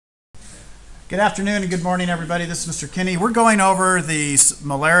Good afternoon and good morning, everybody. This is Mr. Kinney. We're going over the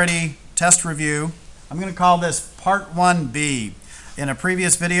molarity test review. I'm going to call this Part 1B. In a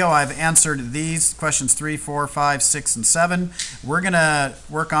previous video, I've answered these questions 3, 4, 5, 6, and 7. We're going to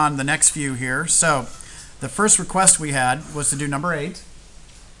work on the next few here. So the first request we had was to do number 8.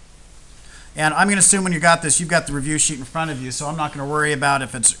 And I'm going to assume when you got this, you've got the review sheet in front of you, so I'm not going to worry about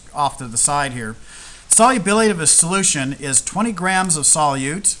if it's off to the side here. Solubility of a solution is 20 grams of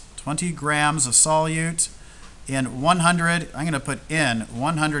solute. 20 grams of solute in 100, I'm going to put in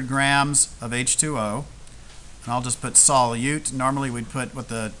 100 grams of H2O. And I'll just put solute. Normally we'd put what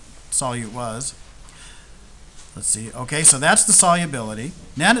the solute was. Let's see. Okay, so that's the solubility.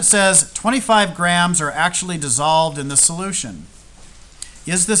 Then it says 25 grams are actually dissolved in the solution.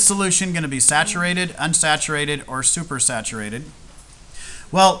 Is this solution going to be saturated, unsaturated, or supersaturated?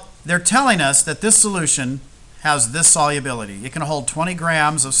 Well, they're telling us that this solution has this solubility. It can hold 20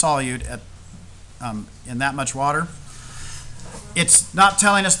 grams of solute at, in that much water. It's not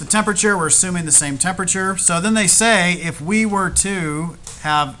telling us the temperature. We're assuming the same temperature. So then they say if we were to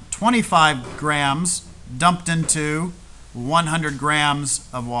have 25 grams dumped into 100 grams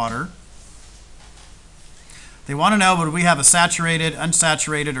of water, they want to know, would we have a saturated,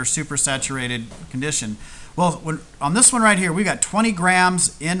 unsaturated, or supersaturated condition? Well, on this one right here, we got 20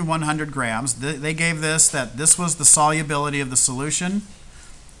 grams in 100 grams. They gave this, that this was the solubility of the solution.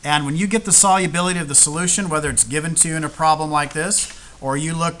 And when you get the solubility of the solution, whether it's given to you in a problem like this, or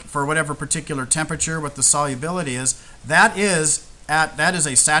you look for whatever particular temperature, what the solubility is, that is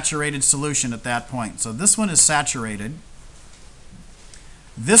a saturated solution at that point. So this one is saturated.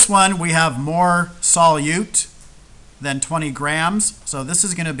 This one, we have more solute than 20 grams. So this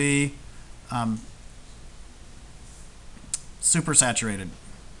is going to be supersaturated.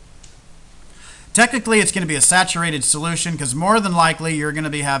 Technically, it's going to be a saturated solution because more than likely you're going to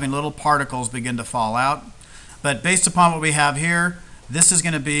be having little particles begin to fall out. But based upon what we have here, this is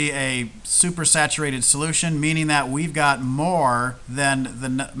going to be a supersaturated solution, meaning that we've got more than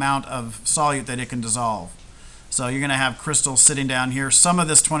the amount of solute that it can dissolve. So you're going to have crystals sitting down here. Some of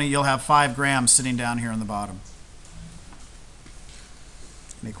this 20, you'll have 5 grams sitting down here on the bottom.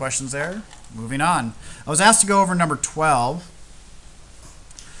 Any questions there? Moving on. I was asked to go over number 12.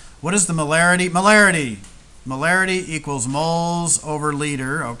 What is the molarity? Molarity equals moles over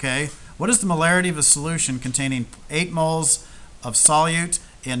liter, okay? What is the molarity of a solution containing 8 moles of solute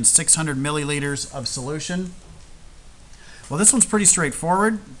in 600 milliliters of solution? Well, this one's pretty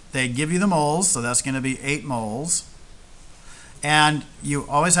straightforward. They give you the moles, so that's going to be 8 moles. And you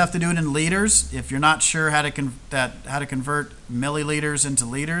always have to do it in liters. If you're not sure how to convert milliliters into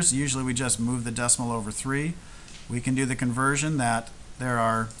liters, usually we just move the decimal over 3. We can do the conversion that there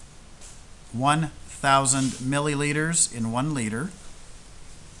are 1,000 milliliters in 1 liter.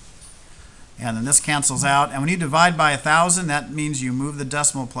 And then this cancels out. And when you divide by 1,000, that means you move the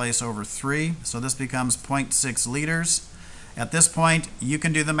decimal place over 3. So this becomes 0.6 liters. At this point, you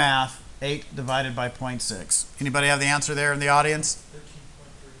can do the math. 8 divided by 0.6. Anybody have the answer there in the audience?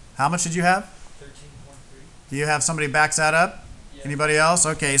 13.3. How much did you have? 13.3. Do you have somebody backs that up? Yeah. Anybody else?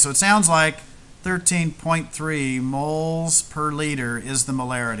 Okay, so it sounds like 13.3 moles per liter is the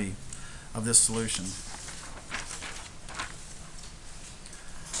molarity of this solution.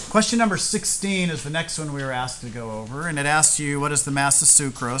 Question number 16 is the next one we were asked to go over, and it asks you what is the mass of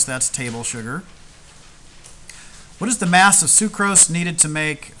sucrose? That's table sugar. What is the mass of sucrose needed to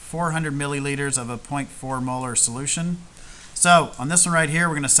make 400 milliliters of a 0.4 molar solution? So on this one right here,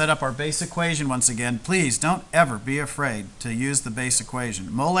 we're going to set up our base equation once again. Please don't ever be afraid to use the base equation.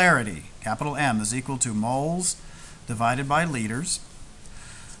 Molarity, capital M, is equal to moles divided by liters.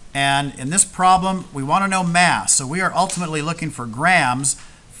 And in this problem, we want to know mass. So we are ultimately looking for grams.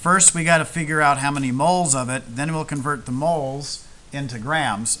 First, we got to figure out how many moles of it. Then we'll convert the moles into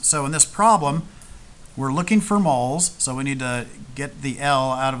grams. So in this problem, we're looking for moles, so we need to get the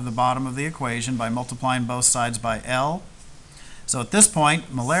L out of the bottom of the equation by multiplying both sides by L. So at this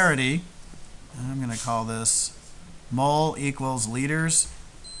point, molarity, I'm going to call this mole equals liters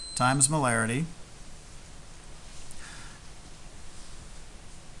times molarity.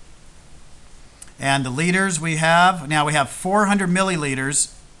 And the liters we have, now we have 400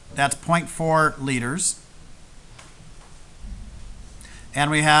 milliliters, that's 0.4 liters. And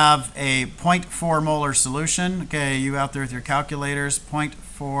we have a 0.4 molar solution. Okay, you out there with your calculators,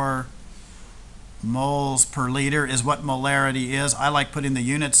 0.4 moles per liter is what molarity is. I like putting the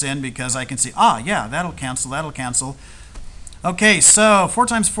units in because I can see, yeah, that'll cancel. Okay, so 4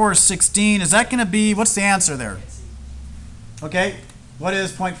 times 4 is 16. Is that going to be, what's the answer there? Okay, what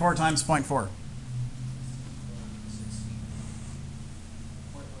is 0.4 times 0.4? 0.16.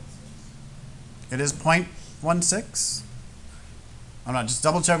 It is 0.16. I'm not just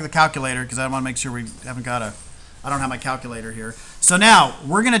double check with the calculator because I want to make sure we haven't got I don't have my calculator here. So now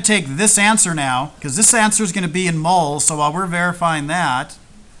we're going to take this answer now, because this answer is going to be in moles. So while we're verifying that,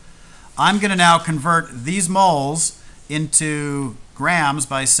 I'm going to now convert these moles into grams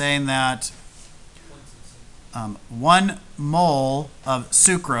by saying that 1 mole of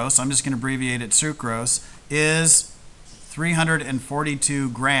sucrose, I'm just going to abbreviate it sucrose, is 342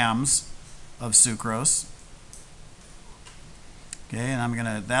 grams of sucrose. Okay, and I'm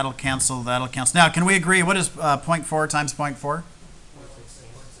gonna, that'll cancel. Now, can we agree, what is 0.4 times 0.4?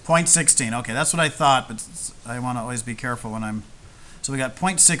 0.16. Okay, that's what I thought, but I want to always be careful when I'm, so we got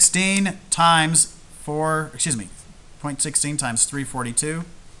 0.16 times 0.16 times 342.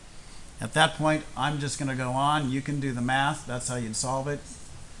 At that point, I'm just going to go on. You can do the math. That's how you'd solve it.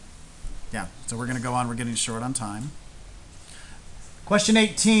 Yeah, so we're going to go on. We're getting short on time. Question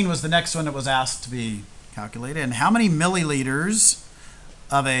 18 was the next one that was asked to be calculated. And how many milliliters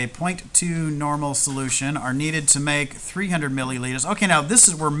of a 0.2 normal solution are needed to make 300 milliliters? Okay, now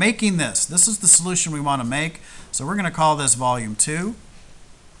we're making this. This is the solution we want to make. So we're going to call this volume 2.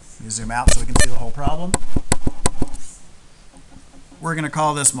 Let me zoom out so we can see the whole problem. We're going to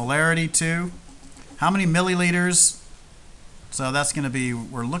call this molarity 2. How many milliliters? So that's going to be,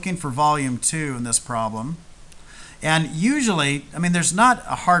 we're looking for volume 2 in this problem. And usually, I mean, there's not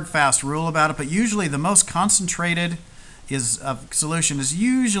a hard, fast rule about it, but usually the most concentrated solution is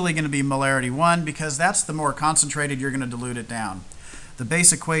usually going to be molarity 1, because that's the more concentrated, you're going to dilute it down. The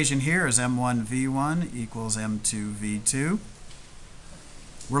base equation here is M1V1 equals M2V2.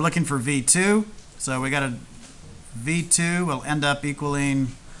 We're looking for V2, so we got a V2 will end up equaling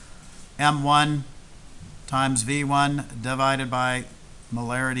M1 times V1 divided by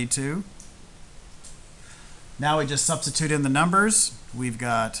molarity 2. Now we just substitute in the numbers. We've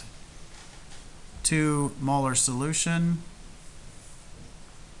got 2 molar solution.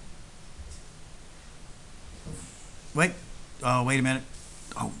 Wait a minute.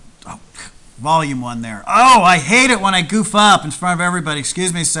 Volume 1 there. Oh, I hate it when I goof up in front of everybody.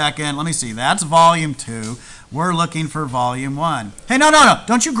 Excuse me a second. Let me see. That's volume 2. We're looking for volume 1. Hey, no.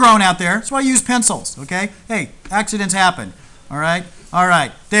 Don't you groan out there. That's why I use pencils, okay? Hey, accidents happen, all right? All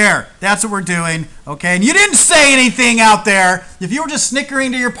right, there. That's what we're doing, okay? And you didn't say anything out there. If you were just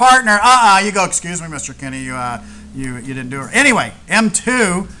snickering to your partner, you go, excuse me, Mr. Kinney, you didn't do it. Anyway,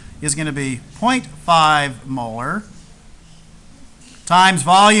 M2 is going to be 0.5 molar times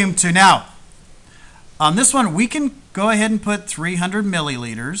volume 2. Now, on this one, we can go ahead and put 300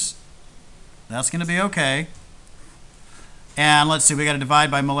 milliliters. That's going to be okay. And let's see, we got to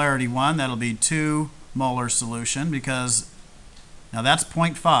divide by molarity 1. That'll be 2 molar solution, because now that's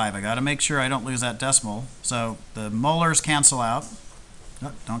 0.5. I got to make sure I don't lose that decimal. So the molars cancel out.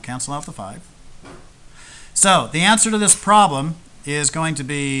 Oh, don't cancel out the 5. So the answer to this problem is going to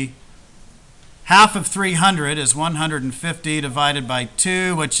be half of 300 is 150 divided by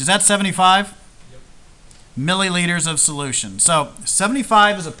 2, which is that 75? Milliliters of solution. So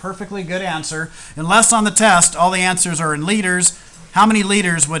 75 is a perfectly good answer, unless on the test all the answers are in liters. How many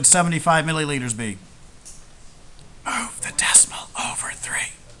liters would 75 milliliters be? Move the decimal over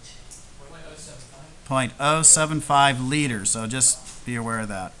 3. 0.075 liters. So just be aware of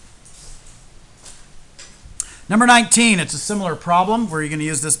that. Number 19, it's a similar problem where you're going to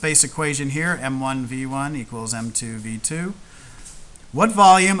use this base equation here, M1V1 equals M2V2. What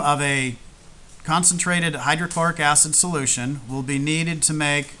volume of a concentrated hydrochloric acid solution will be needed to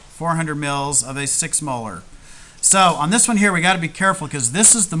make 400 mils of a 6 molar? So on this one here, we got to be careful because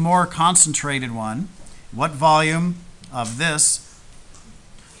this is the more concentrated one. What volume of this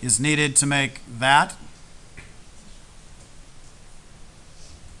is needed to make that?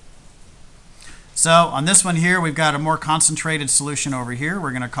 So on this one here, we've got a more concentrated solution over here.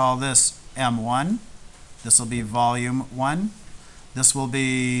 We're going to call this M1. This will be volume 1. This will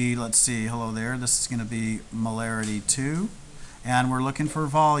be, let's see, hello there. This is going to be molarity 2. And we're looking for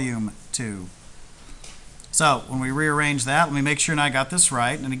volume 2. So when we rearrange that, let me make sure I got this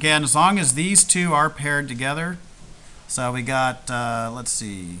right. And again, as long as these two are paired together, so we got, let's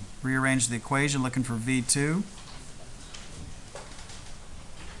see, rearrange the equation, looking for V2.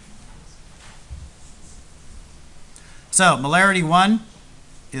 So molarity 1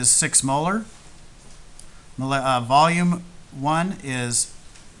 is 6 molar. Volume 1 is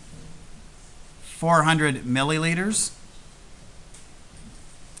 400 milliliters.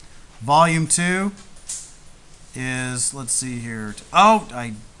 Volume 2 is, let's see here. Oh,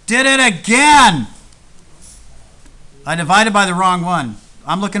 I did it again! I divided by the wrong one.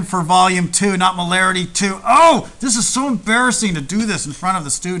 I'm looking for volume 2, not molarity 2. Oh, this is so embarrassing to do this in front of the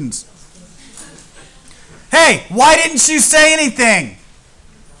students. Hey, why didn't you say anything?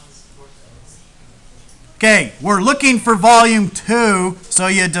 Okay, we're looking for volume 2, so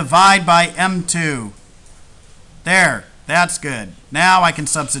you divide by M2. There, that's good. Now I can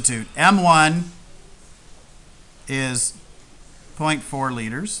substitute. M1 is 0.4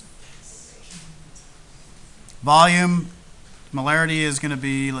 liters. Volume molarity is going to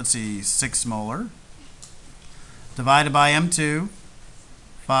be, let's see, 6 molar. Divided by M2,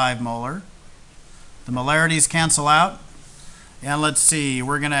 5 molar. The molarities cancel out. And let's see,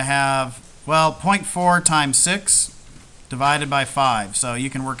 we're going to have, well, 0.4 times 6 divided by 5. So you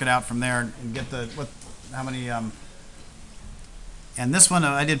can work it out from there and get the, how many, and this one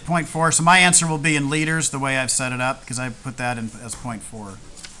I did 0.4. So my answer will be in liters the way I've set it up because I put that in as 0.4.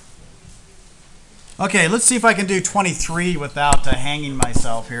 Okay, let's see if I can do 23 without hanging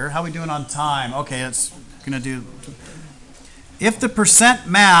myself here. How are we doing on time? Okay, it's going to do, if the percent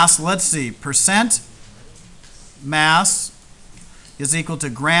mass, let's see, percent mass is equal to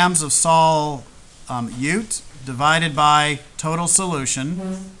grams of solute divided by total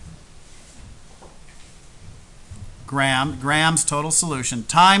solution, grams total solution,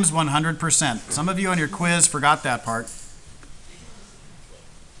 times 100%. Some of you on your quiz forgot that part.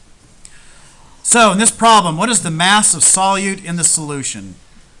 So in this problem, what is the mass of solute in the solution?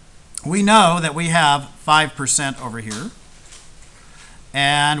 We know that we have 5% over here.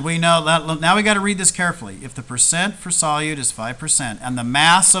 And we know that, now we got to read this carefully. If the percent for solute is 5% and the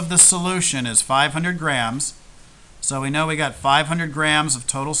mass of the solution is 500 grams, so we know we got 500 grams of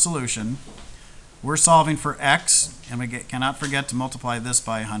total solution. We're solving for x, and we cannot forget to multiply this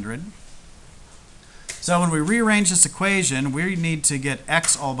by 100. So when we rearrange this equation, we need to get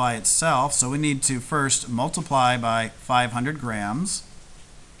x all by itself. So we need to first multiply by 500 grams.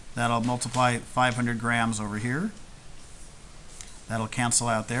 That'll multiply 500 grams over here. That'll cancel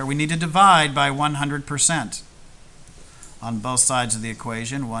out there. We need to divide by 100% on both sides of the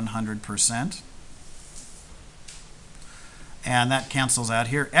equation, 100%. And that cancels out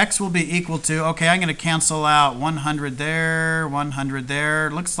here. X will be equal to, okay, I'm going to cancel out 100 there, 100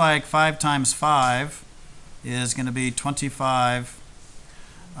 there. Looks like 5 times 5 is going to be 25.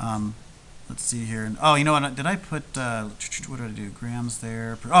 Let's see here. Oh, you know what? Did I put, what did I do? Grams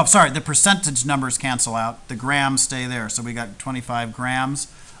there. Oh, sorry. The percentage numbers cancel out. The grams stay there. So we got 25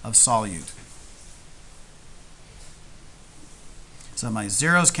 grams of solute. So my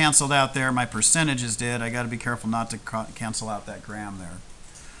zeros canceled out there. My percentages did. I got to be careful not to cancel out that gram there.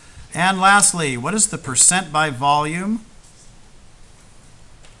 And lastly, what is the percent by volume?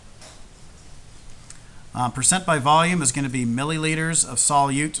 Percent by volume is going to be milliliters of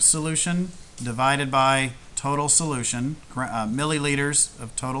solute solution divided by total solution, milliliters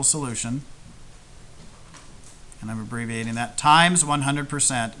of total solution, and I'm abbreviating that, times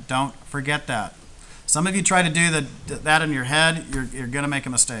 100%. Don't forget that. Some of you try to do that in your head, you're going to make a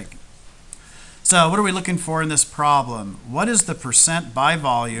mistake. So what are we looking for in this problem? What is the percent by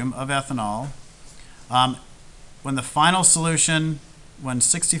volume of ethanol when the final solution, when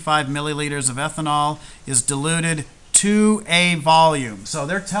 65 milliliters of ethanol is diluted to a volume? So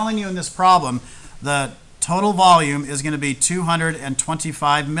they're telling you in this problem the total volume is going to be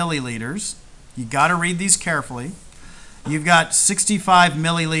 225 milliliters. You got to read these carefully. You've got 65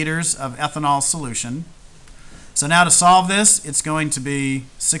 milliliters of ethanol solution. So now to solve this, it's going to be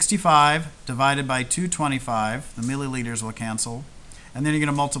 65 divided by 225. The milliliters will cancel. And then you're going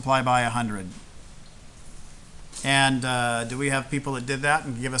to multiply by 100. And do we have people that did that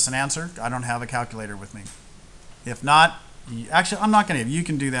and give us an answer? I don't have a calculator with me. If not, actually, I'm not going to. You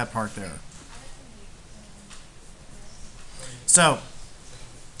can do that part there. So,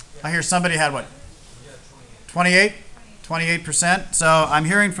 I hear somebody had what? 28? 28%. So, I'm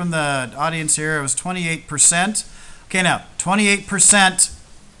hearing from the audience here it was 28%. Okay, now, 28%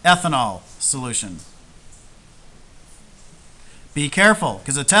 ethanol solution. Be careful,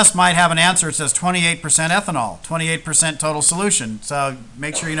 because the test might have an answer that says 28% ethanol, 28% total solution. So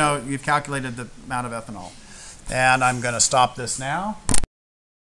make sure you know you've calculated the amount of ethanol. And I'm going to stop this now.